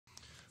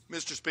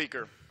Mr.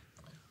 Speaker,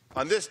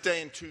 on this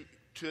day in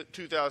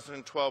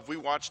 2012, we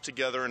watched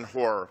together in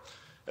horror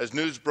as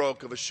news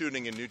broke of a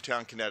shooting in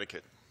Newtown,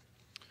 Connecticut.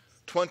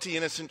 20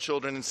 innocent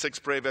children and 6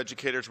 brave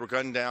educators were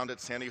gunned down at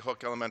Sandy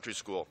Hook Elementary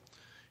School.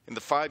 In the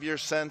 5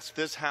 years since,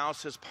 this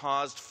House has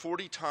paused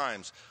 40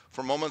 times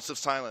for moments of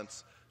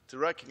silence to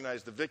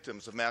recognize the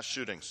victims of mass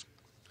shootings.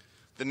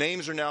 The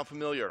names are now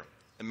familiar: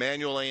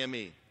 Emmanuel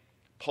AME,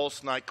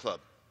 Pulse Nightclub,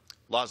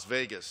 Las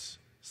Vegas,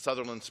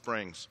 Sutherland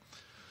Springs.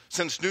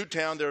 Since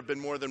Newtown, there have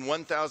been more than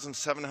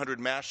 1,700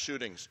 mass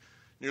shootings,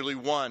 nearly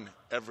one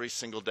every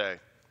single day.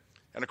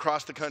 And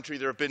across the country,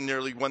 there have been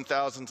nearly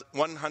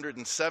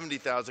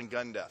 170,000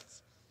 gun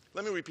deaths.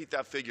 Let me repeat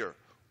that figure: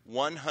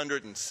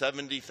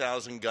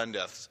 170,000 gun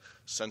deaths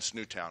since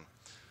Newtown.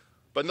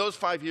 But in those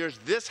 5 years,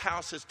 this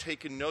House has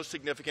taken no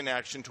significant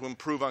action to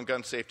improve on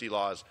gun safety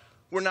laws.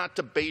 We're not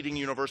debating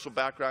universal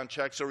background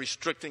checks or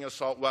restricting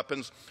assault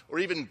weapons or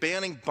even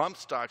banning bump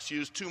stocks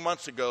used 2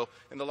 months ago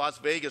in the Las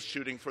Vegas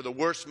shooting for the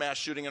worst mass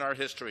shooting in our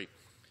history.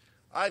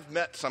 I've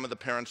met some of the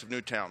parents of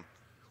Newtown.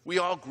 We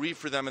all grieve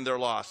for them and their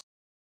loss.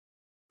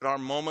 But our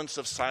moments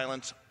of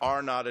silence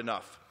are not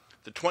enough.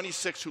 The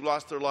 26 who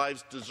lost their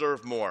lives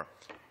deserve more.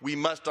 We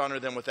must honor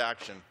them with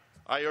action.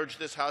 I urge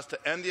this House to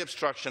end the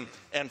obstruction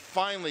and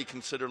finally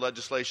consider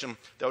legislation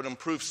that would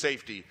improve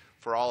safety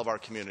for all of our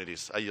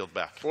communities. I yield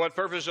back. For what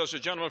purpose does the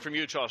gentleman from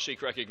Utah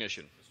seek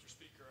recognition?